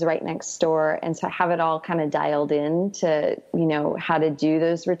 houses right next door. And so I have it all kind of dialed in to, how to do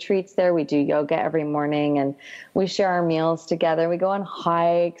those retreats there. We do yoga every morning, and we share our meals together. We go on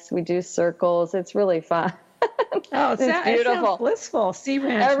hikes. We do circles. It's really fun. Oh, it's beautiful. It sounds blissful. Sea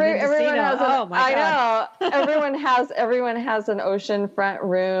Ranch, everyone has my God. I know. Everyone has an oceanfront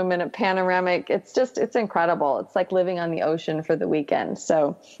room and a panoramic. It's incredible. It's like living on the ocean for the weekend.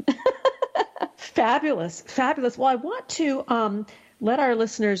 So fabulous. Well, I want to let our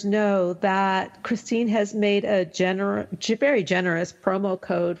listeners know that Kristine has made a very generous promo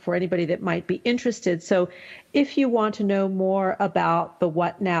code for anybody that might be interested. So if you want to know more about the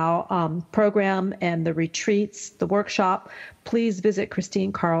What Now program and the retreats, the workshop, please visit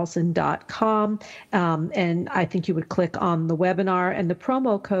KristineCarlson.com. And I think you would click on the webinar, and the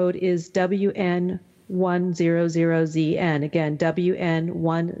promo code is WN100ZN. Again,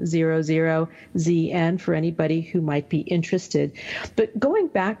 WN100ZN for anybody who might be interested. But going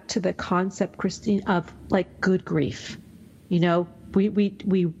back to the concept, Kristine, of like good grief,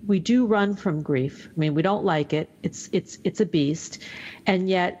 we do run from grief. I mean, we don't like it. It's a beast. And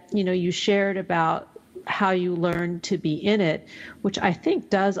yet, you shared about how you learn to be in it, which I think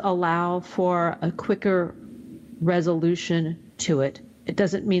does allow for a quicker resolution to it it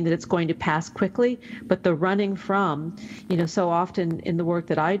doesn't mean that it's going to pass quickly, but the running from, so often in the work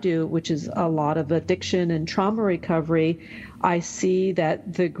that I do, which is a lot of addiction and trauma recovery, I see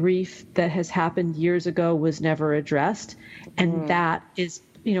that the grief that has happened years ago was never addressed. And that is,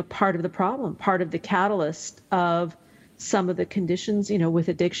 part of the problem, part of the catalyst of some of the conditions, with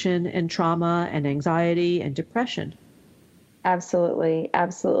addiction and trauma and anxiety and depression. Absolutely.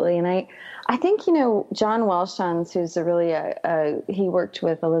 Absolutely. And I think, John Welshons, who's he worked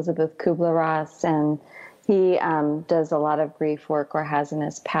with Elizabeth Kubler-Ross, and he does a lot of grief work, or has in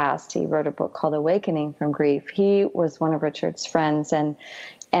his past. He wrote a book called Awakening from Grief. He was one of Richard's friends, and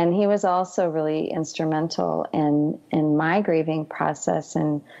he was also really instrumental in my grieving process,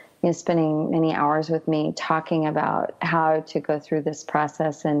 and spending many hours with me talking about how to go through this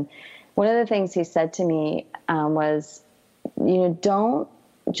process. And one of the things he said to me was, don't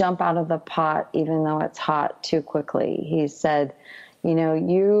jump out of the pot even though it's hot too quickly. He said,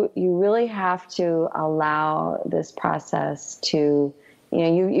 you really have to allow this process to,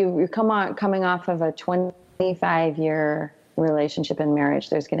 you're coming off of a 25-year relationship and marriage.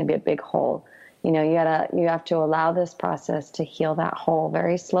 There's going to be a big hole. You have to allow this process to heal that hole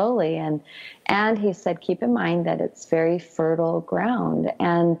very slowly. And he said, keep in mind that it's very fertile ground.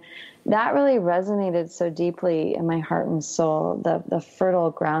 And that really resonated so deeply in my heart and soul, the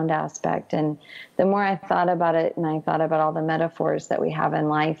fertile ground aspect. And the more I thought about it, and I thought about all the metaphors that we have in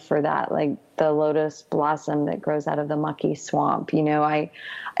life for that, like the lotus blossom that grows out of the mucky swamp, it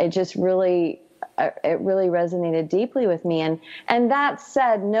really resonated deeply with me. And that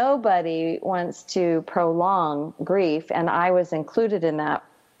said, nobody wants to prolong grief, and I was included in that,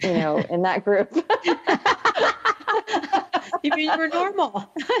 in that group. You mean you're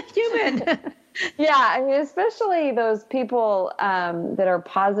normal, human? Yeah, especially those people that are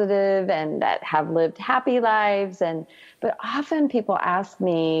positive and that have lived happy lives. But often people ask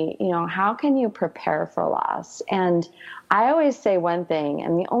me, how can you prepare for loss? And I always say one thing,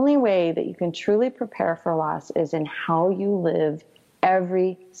 and the only way that you can truly prepare for loss is in how you live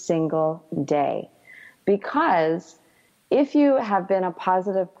every single day. Because if you have been a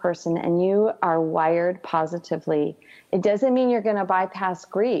positive person and you are wired positively, it doesn't mean you're going to bypass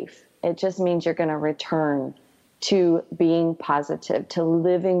grief. It just means you're going to return to being positive, to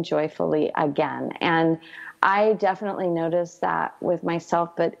living joyfully again. And I definitely noticed that with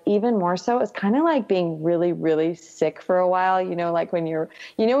myself, but even more so, it's kind of like being really, really sick for a while. Like when when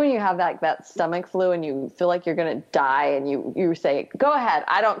you have that stomach flu and you feel like you're going to die, and you say, go ahead,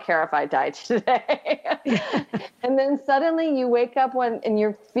 I don't care if I die today. And then suddenly you wake up and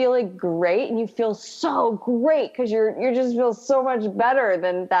you're feeling great, and you feel so great because you just feel so much better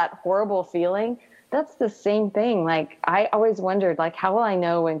than that horrible feeling. That's the same thing. Like, I always wondered, like, how will I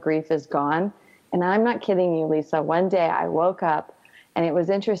know when grief is gone? And I'm not kidding you, Lisa. One day I woke up, and it was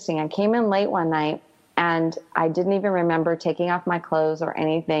interesting. I came in late one night, and I didn't even remember taking off my clothes or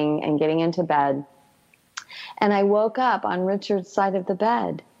anything and getting into bed. And I woke up on Richard's side of the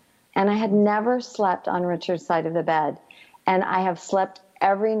bed, and I had never slept on Richard's side of the bed. And I have slept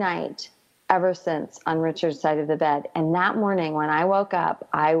every night ever since on Richard's side of the bed. And that morning when I woke up,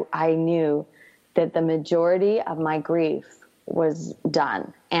 I knew that the majority of my grief was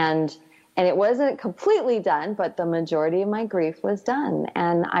done. And it wasn't completely done, but the majority of my grief was done.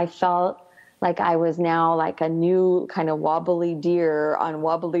 And I felt like I was now like a new kind of wobbly deer on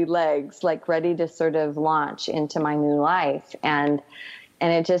wobbly legs, like ready to sort of launch into my new life. And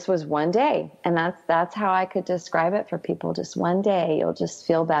it just was one day. And that's how I could describe it for people. Just one day, you'll just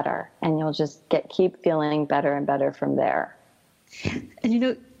feel better, and you'll just keep feeling better and better from there.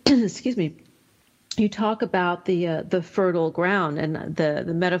 And excuse me, you talk about the fertile ground, and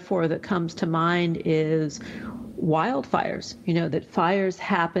the metaphor that comes to mind is wildfires. That fires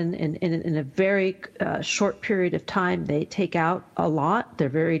happen in a very short period of time. They take out a lot. They're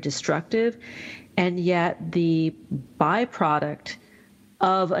very destructive. And yet the byproduct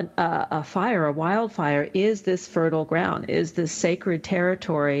of a fire, a wildfire, is this fertile ground, is this sacred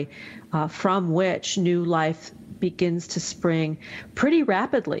territory from which new life begins to spring pretty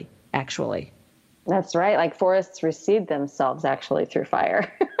rapidly, actually. That's right. Like forests reseed themselves actually through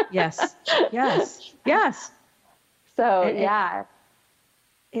fire. Yes. So yeah,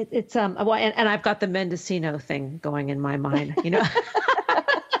 it's well, and I've got the Mendocino thing going in my mind.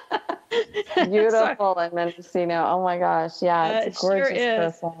 Beautiful in Mendocino. Oh my gosh, yeah, it's a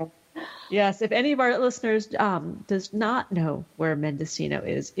gorgeous coastline. Yes, if any of our listeners does not know where Mendocino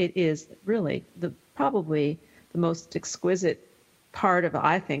is, it is really probably the most exquisite part of,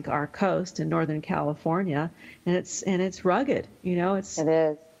 I think, our coast in Northern California, and it's rugged. It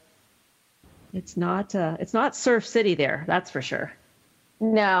is. It's not Surf City there, that's for sure.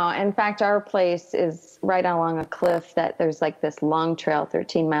 No, in fact, our place is right along a cliff that there's like this long trail,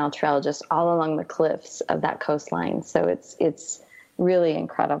 13-mile trail, just all along the cliffs of that coastline. So it's really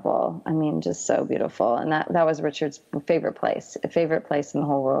incredible. I mean, just so beautiful. And that was Richard's favorite place in the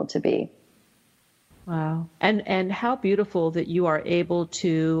whole world to be. Wow. And how beautiful that you are able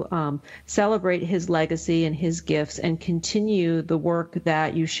to celebrate his legacy and his gifts and continue the work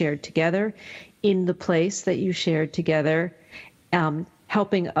that you shared together in the place that you shared together,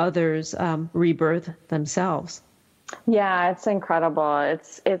 helping others rebirth themselves. Yeah, it's incredible.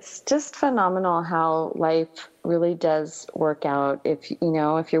 It's just phenomenal how life really does work out if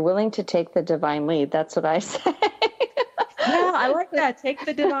you're willing to take the divine lead. That's what I say. Yeah, I like that. Take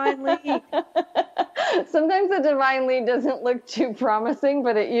the divine lead. Sometimes the divine lead doesn't look too promising,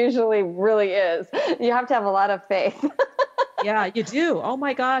 but it usually really is. You have to have a lot of faith. Yeah, you do. Oh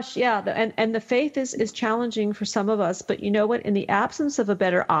my gosh. Yeah. And the faith is challenging for some of us, but you know what? In the absence of a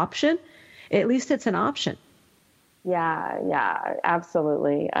better option, at least it's an option. Yeah,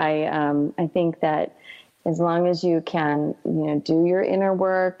 absolutely. I think that as long as you can, do your inner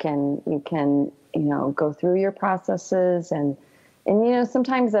work and you can, go through your processes and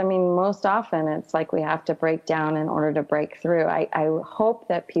sometimes, most often it's like we have to break down in order to break through. I hope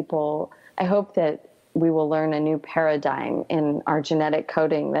that we will learn a new paradigm in our genetic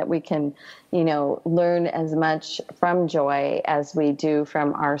coding, that we can, learn as much from joy as we do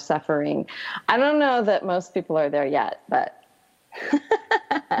from our suffering. I don't know that most people are there yet, but.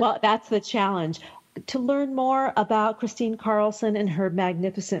 Well, that's the challenge. To learn more about Kristine Carlson and her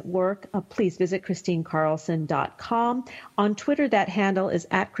magnificent work, please visit KristineCarlson.com. On Twitter, that handle is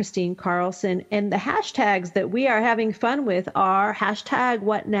 @KristineCarlson. And the hashtags that we are having fun with are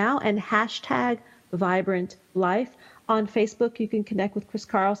 #WhatNow and #VibrantLife. On Facebook, you can connect with Chris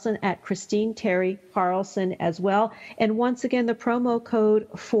Carlson at Kristine Terry Carlson as well. And once again, the promo code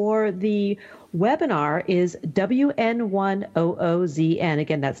for the webinar is WN1OOZN.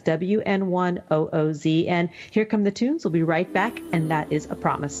 Again, that's WN1OOZN. Here come the tunes. We'll be right back, and that is a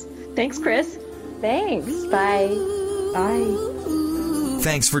promise. Thanks, Chris. Thanks. Bye. Bye.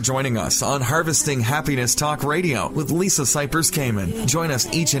 Thanks for joining us on Harvesting Happiness Talk Radio with Lisa Cypers Kamen. Join us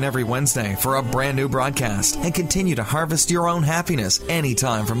each and every Wednesday for a brand new broadcast and continue to harvest your own happiness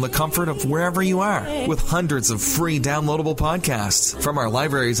anytime from the comfort of wherever you are with hundreds of free downloadable podcasts from our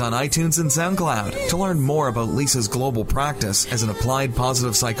libraries on iTunes and SoundCloud. To learn more about Lisa's global practice as an applied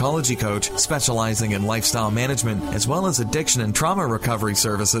positive psychology coach specializing in lifestyle management as well as addiction and trauma recovery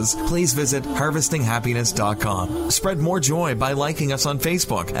services, please visit harvestinghappiness.com. Spread more joy by liking us on Facebook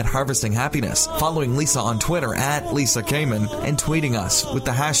at Harvesting Happiness, following Lisa on Twitter at Lisa Kamen, and tweeting us with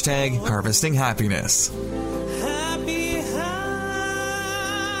the hashtag Harvesting Happiness.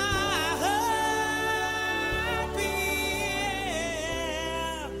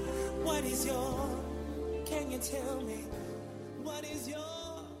 What is your? Can you tell me?